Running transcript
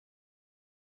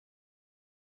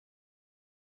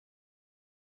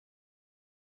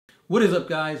What is up,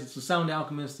 guys? It's the Sound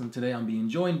Alchemist, and today I'm being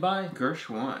joined by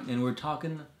Gershwan. and we're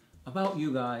talking about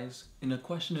you guys in a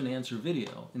question and answer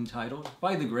video entitled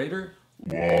By the Greater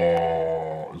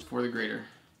WAAAGH. For the greater.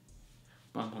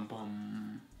 Bum bum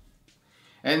bum.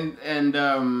 And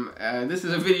this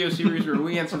is a video series where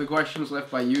we answer the questions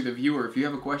left by you, the viewer. If you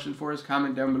have a question for us,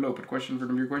 comment down below. Put a question for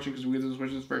your question because we get those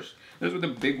questions first. That's what the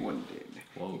big one did.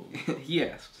 Whoa. He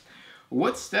asks,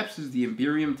 what steps is the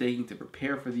Imperium taking to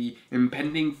prepare for the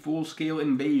impending full-scale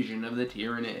invasion of the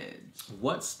Tyranids?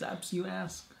 What steps, you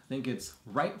ask? I think it's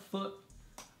right foot,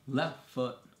 left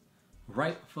foot,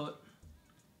 right foot,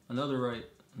 another right,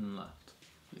 and left.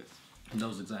 Yes. And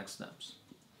those exact steps.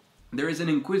 There is an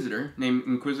Inquisitor named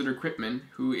Inquisitor Cryptman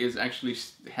who is actually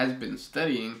has been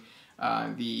studying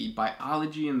the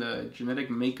biology and the genetic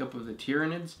makeup of the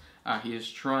Tyranids. He is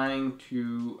trying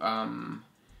to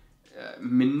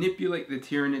manipulate the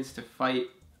Tyranids to fight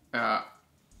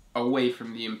away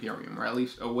from the Imperium, or at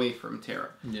least away from Terra.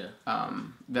 Yeah.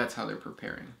 That's how they're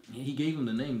preparing. He gave them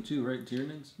the name too, right?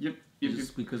 Tyranids? Yep.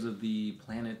 Just because of the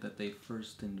planet that they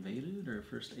first invaded or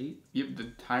first ate? Yep, the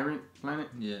Tyrant planet.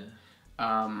 Yeah.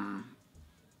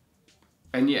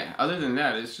 And yeah, other than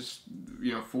that, it's just,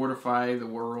 you know, fortify the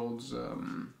worlds,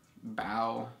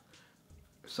 bow.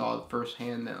 Saw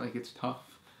firsthand that, like, it's tough.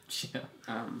 Yeah.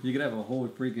 You could have a whole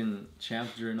freaking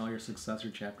chapter and all your successor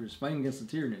chapters fighting against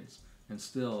the Tyranids, and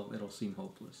still it'll seem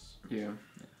hopeless. Yeah.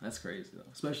 That's crazy, though.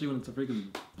 Especially when it's a freaking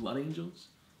Blood Angels.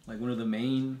 Like, one of the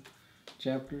main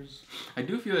chapters. I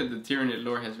do feel that the Tyranid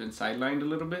lore has been sidelined a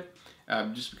little bit,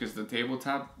 just because the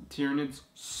tabletop Tyranids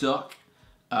suck.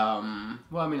 Well,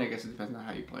 I mean, I guess it depends on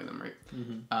how you play them, right?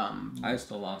 Mm-hmm. I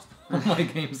still lost all my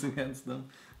games against them.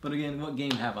 But again, what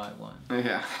game have I won?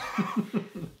 Yeah.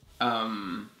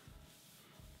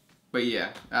 But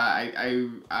yeah,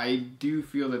 I do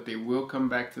feel that they will come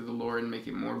back to the lore and make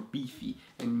it more beefy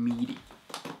and meaty.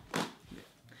 Yeah.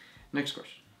 Next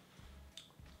question.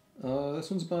 This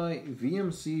one's by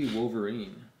VMC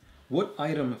Wolverine. What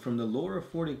item from the lore of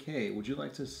 40K would you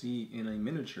like to see in a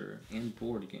miniature and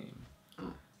board game?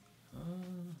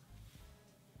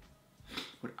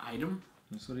 What item?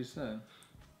 That's what he said.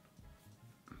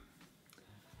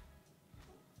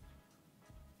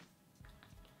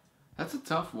 That's a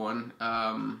tough one.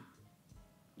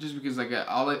 Just because, like,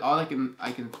 all I can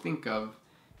think of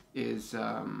is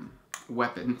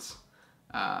weapons,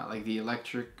 like the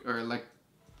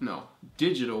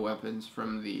digital weapons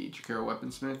from the Chikara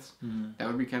weaponsmiths. Mm-hmm. That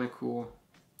would be kind of cool.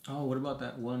 Oh, what about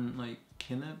that one, like,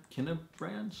 Kinnabrock,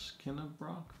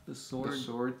 the sword? The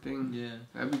sword thing? Yeah.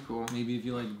 That'd be cool. Maybe if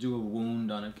you, like, do a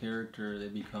wound on a character, they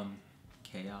become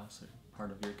chaos, or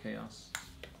part of your chaos.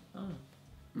 Oh.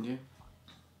 Yeah.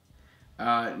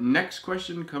 Next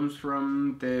question comes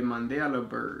from the Mandela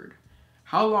Bird.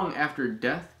 How long after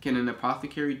death can an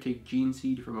apothecary take gene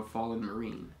seed from a fallen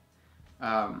marine?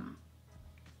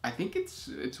 I think it's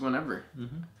whenever.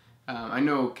 Mm-hmm. I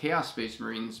know Chaos Space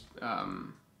Marines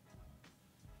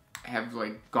have,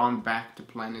 like, gone back to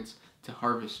planets to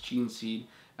harvest gene seed,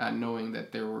 knowing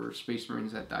that there were Space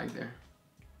Marines that died there,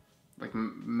 like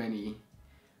many,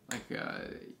 like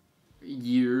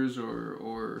years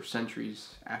or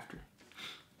centuries after.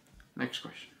 Next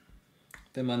question.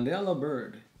 The Mandela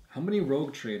Bird. How many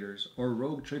rogue traders or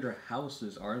rogue trader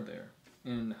houses are there,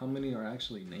 and how many are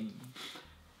actually named?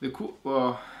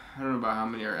 Well, I don't know about how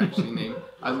many are actually named.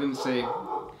 I was gonna say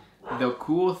the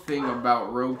cool thing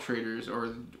about rogue traders,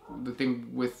 or the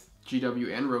thing with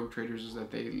GW and rogue traders, is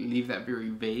that they leave that very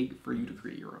vague for you to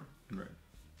create your own. Right.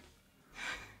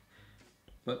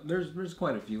 But there's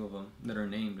quite a few of them that are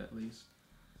named, at least.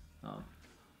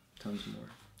 Tons more.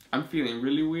 I'm feeling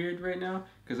really weird right now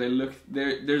because I looked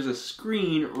there. There's a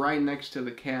screen right next to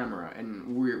the camera,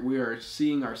 and we are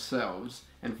seeing ourselves.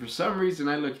 And for some reason,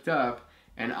 I looked up,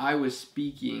 and I was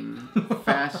speaking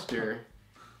faster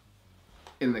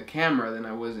in the camera than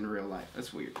I was in real life.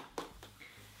 That's weird.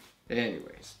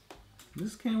 Anyways,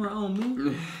 this camera on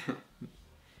me.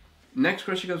 Next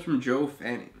question comes from Joe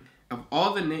Fanning. Of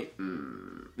all the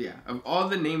named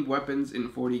weapons in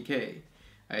 40K,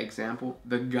 example,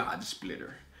 the God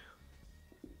Splitter.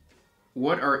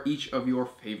 What are each of your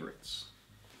favorites?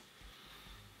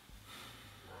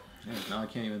 Yeah, now I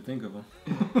can't even think of them.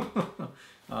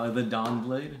 The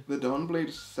Dawnblade. The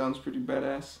Dawnblade sounds pretty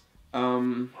badass.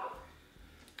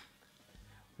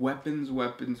 Weapons,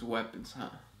 huh?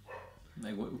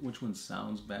 Like, which one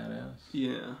sounds badass?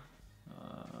 Yeah.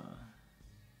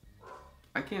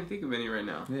 I can't think of any right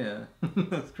now. Yeah,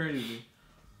 that's crazy.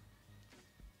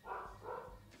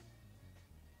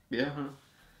 Yeah, huh?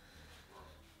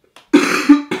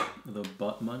 The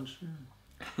Butt Muncher?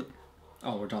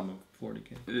 Oh, we're talking about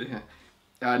 40K. Yeah.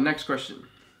 Next question.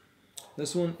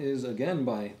 This one is again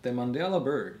by the Mandela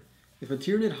Bird. If a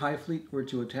Tyranid High Fleet were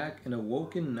to attack an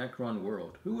awoken Necron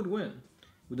world, who would win?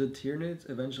 Would the Tyranids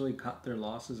eventually cut their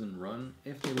losses and run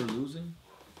if they were losing?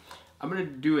 I'm going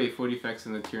to do a 40 effects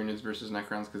in the Tyranids versus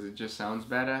Necrons because it just sounds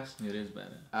badass. It is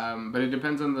badass. But it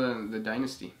depends on the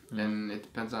dynasty. And it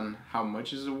depends on how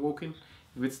much is awoken.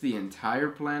 If it's the entire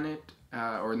planet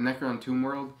or the Necron Tomb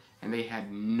World and they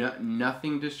had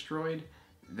nothing destroyed,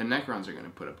 the Necrons are going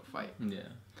to put up a fight. Yeah.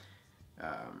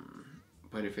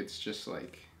 But if it's just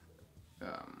like...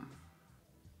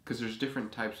 because there's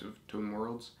different types of Tomb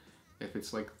Worlds. If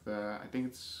it's like the... I think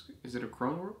it's... Is it a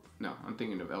Crone World? No, I'm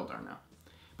thinking of Eldar now.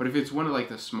 But if it's one of like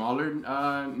the smaller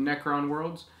Necron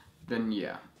worlds, then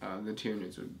yeah, the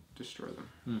Tyranids would destroy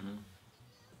them.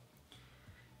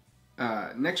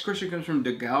 Next question comes from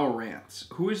Degal Rants.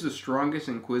 Who is the strongest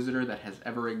Inquisitor that has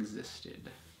ever existed?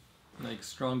 Like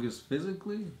strongest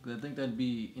physically? I think that'd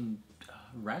be in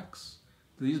Rex.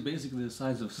 He's basically the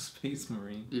size of a Space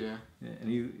Marine. Yeah. And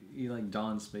he like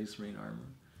dons Space Marine armor.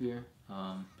 Yeah.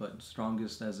 But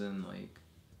strongest as in like...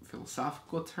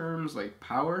 Philosophical terms, like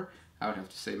power... I would have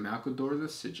to say Malcador the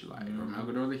Sigillite or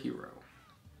Malcador the Hero.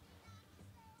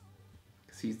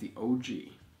 Because he's the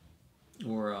OG.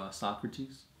 Or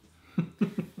Socrates.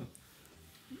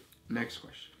 Next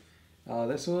question.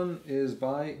 This one is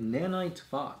by Nanite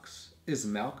Fox. Is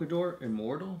Malcador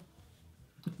immortal?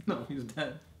 No, he's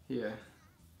dead. Yeah.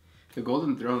 The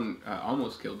Golden Throne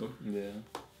almost killed him.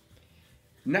 Yeah.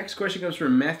 Next question comes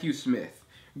from Matthew Smith.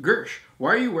 Gersh,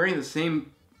 why are you wearing the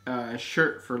same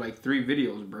shirt for like 3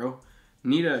 videos, bro?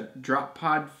 Need a drop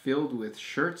pod filled with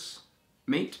shirts,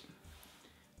 mate?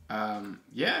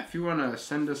 Yeah, if you want to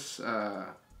send us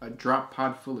a drop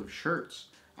pod full of shirts,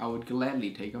 I would gladly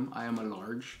take them. I am a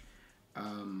large.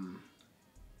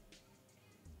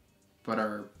 But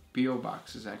our P.O.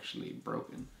 box is actually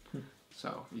broken,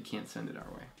 so you can't send it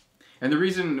our way. And the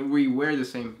reason we wear the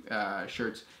same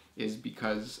shirts is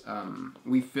because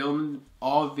we filmed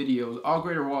all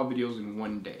Greater Wall videos in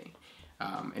one day.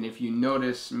 And if you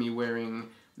notice me wearing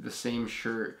the same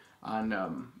shirt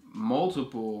on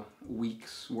multiple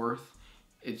weeks worth,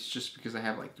 it's just because I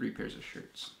have like 3 pairs of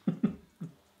shirts.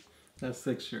 That's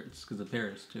 6 shirts, because a pair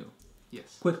is 2.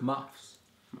 Yes. Quick muffs.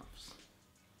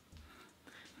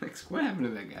 What happened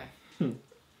to that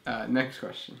guy? Next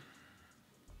question.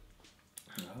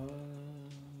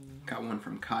 Got one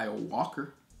from Kyle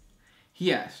Walker.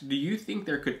 He asked, do you think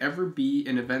there could ever be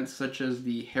an event such as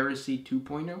the Heresy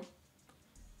 2.0?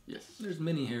 Yes. There's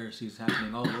many heresies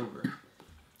happening all over.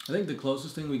 I think the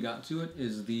closest thing we got to it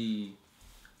is the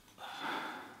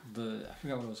I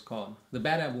forgot what it was called. The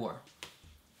Bad War.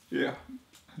 Yeah.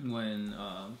 When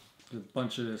a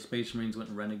bunch of Space Marines went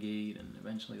renegade and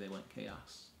eventually they went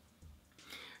chaos.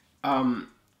 When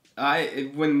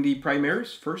the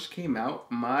Primaris first came out,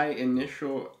 my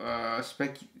initial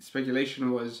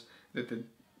speculation was that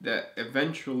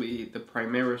eventually the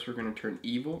Primaris were going to turn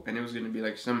evil, and it was going to be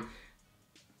like some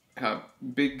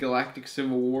big galactic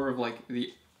civil war of like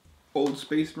the old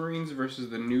Space Marines versus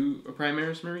the new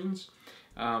Primaris Marines.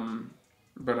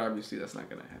 But obviously that's not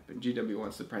going to happen. GW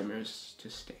wants the Primaris to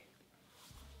stay.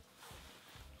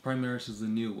 Primaris is the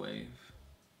new wave.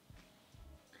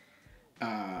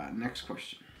 Next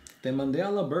question. The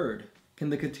Mandela Bird. Can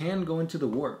the Catan go into the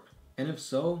warp? And if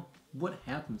so, what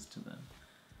happens to them?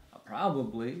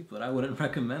 Probably, but I wouldn't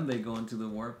recommend they go into the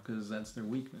warp because that's their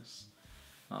weakness.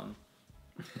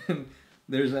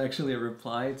 There's actually a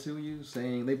reply to you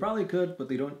saying they probably could, but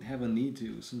they don't have a need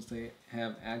to since they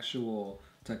have actual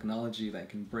technology that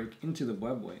can break into the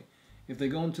webway. If they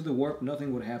go into the warp,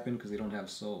 nothing would happen because they don't have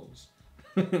souls.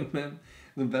 And then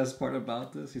the best part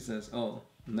about this, he says, oh,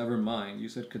 never mind, you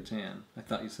said Catan. I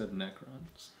thought you said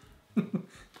Necrons.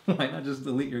 Why not just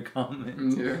delete your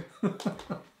comment? Yeah.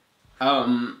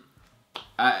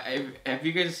 Have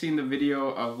you guys seen the video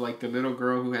of like the little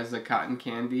girl who has the cotton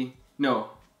candy? No,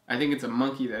 I think it's a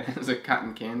monkey that has a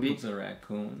cotton candy. It's a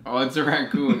raccoon. Oh, it's a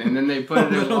raccoon, and then they put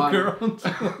it in water. Girl.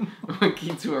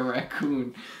 Monkey to a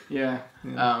raccoon. Yeah.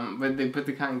 But they put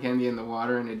the cotton candy in the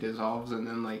water and it dissolves, and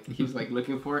then like he's like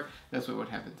looking for it. That's what would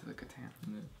happen to the Catan.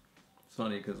 Yeah. It's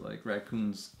funny because like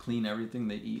raccoons clean everything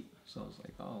they eat, so it's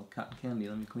like, oh, cotton candy,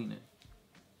 let me clean it.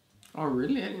 Oh,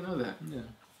 really? I didn't know that. Yeah.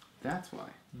 That's why.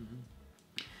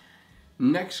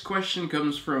 Next question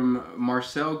comes from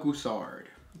Marcel Goussard.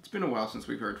 It's been a while since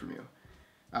we've heard from you.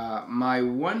 My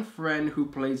one friend who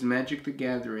plays Magic the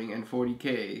Gathering and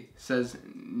 40K says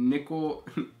Nicol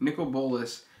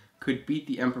Bolas could beat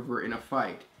the Emperor in a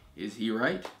fight. Is he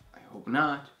right? I hope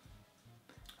not.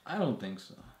 I don't think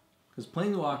so. Because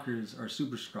Planeswalkers are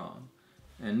super strong.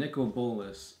 And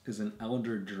Nicobolus is an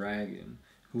elder dragon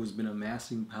who has been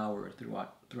amassing power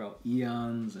throughout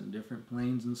eons and different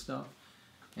planes and stuff.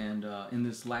 And in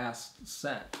this last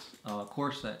set,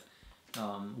 core set,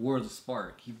 War of the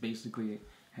Spark, he basically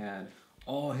had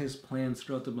all his plans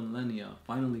throughout the millennia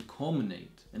finally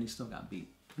culminate, and he still got beat.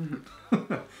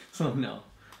 So no,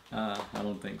 I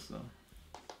don't think so.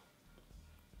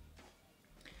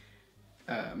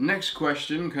 Next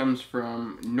question comes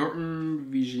from Norton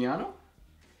Vigiano.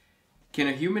 Can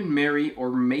a human marry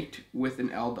or mate with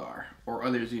an Eldar or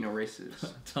other Xeno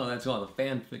races? So that's all the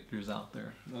fan figures out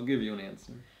there. I'll give you an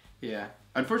answer. Yeah.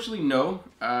 Unfortunately, no.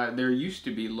 There used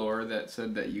to be lore that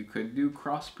said that you could do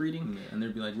crossbreeding. Yeah, and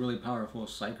there'd be like really powerful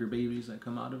psyker babies that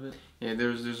come out of it. Yeah,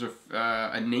 there's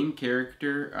a named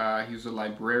character. He was a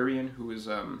librarian who was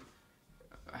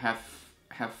half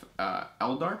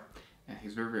Eldar. Yeah,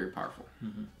 he's very, very powerful.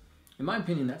 Mm-hmm. In my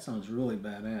opinion, that sounds really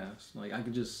badass. Like, I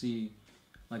could just see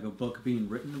like a book being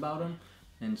written about him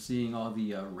and seeing all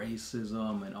the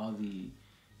racism and all the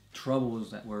troubles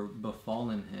that were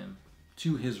befallen him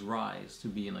to his rise to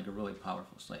being like a really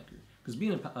powerful psyker. Because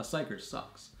being a psyker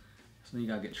sucks. So you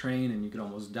gotta get trained and you could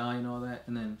almost die and all that.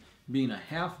 And then being a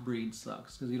half-breed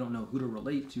sucks because you don't know who to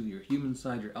relate to, your human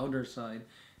side, your elder side.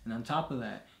 And on top of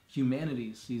that,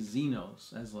 humanity sees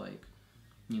Xenos as like,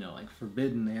 you know, like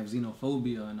forbidden. They have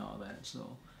xenophobia and all that.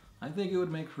 So I think it would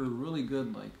make for a really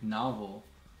good like novel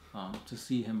to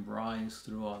see him rise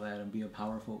through all that and be a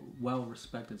powerful,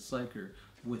 well-respected psyker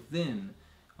within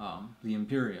the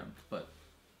Imperium. But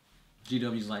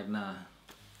GW's like, nah,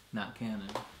 not canon.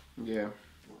 Yeah.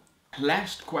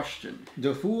 Last question.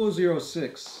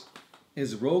 Defool06,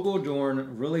 is Rogel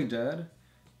Dorn really dead?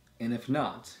 And if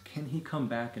not, can he come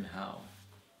back and how?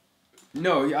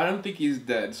 No, I don't think he's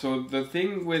dead. So the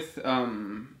thing with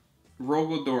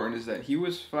Rogel Dorn is that he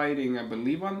was fighting, I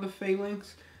believe, on the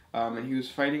Phalanx, and he was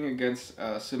fighting against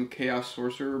some Chaos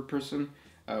Sorcerer person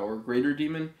or Greater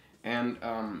Demon, and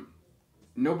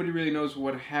nobody really knows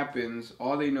what happens.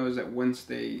 All they know is that once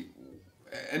they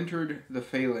entered the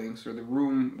Phalanx, or the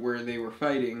room where they were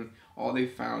fighting, all they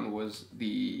found was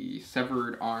the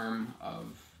severed arm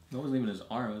of... It wasn't even his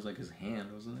arm, it was like his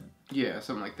hand, wasn't it? Yeah,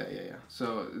 something like that, yeah.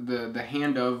 So the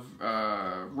hand of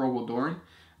Rogel Dorn,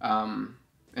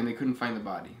 and they couldn't find the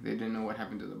body. They didn't know what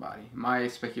happened to the body. My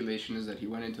speculation is that he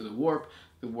went into the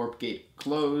warp gate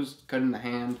closed, cut in the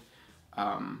hand,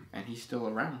 and he's still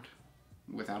around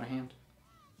without a hand.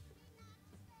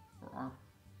 Or arm.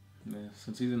 Yeah,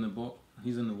 since he's in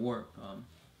the warp,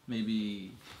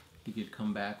 maybe he could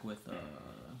come back with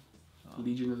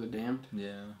Legion of the Damned.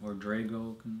 Yeah, or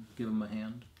Drago can give him a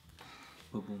hand.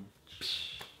 Boom, boom.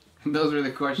 Those are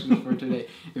the questions for today.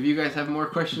 If you guys have more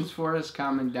questions for us,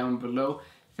 comment down below.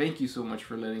 Thank you so much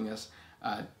for letting us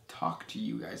talk to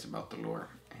you guys about the lore.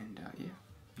 And yeah.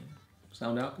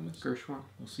 Sound Alchemist. Gershwin.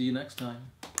 We'll see you next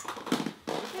time.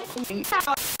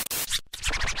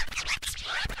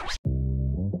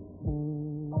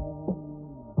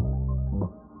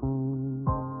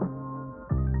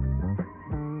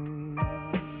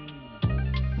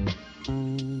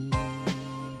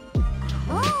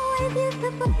 Oh, I used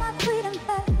to put my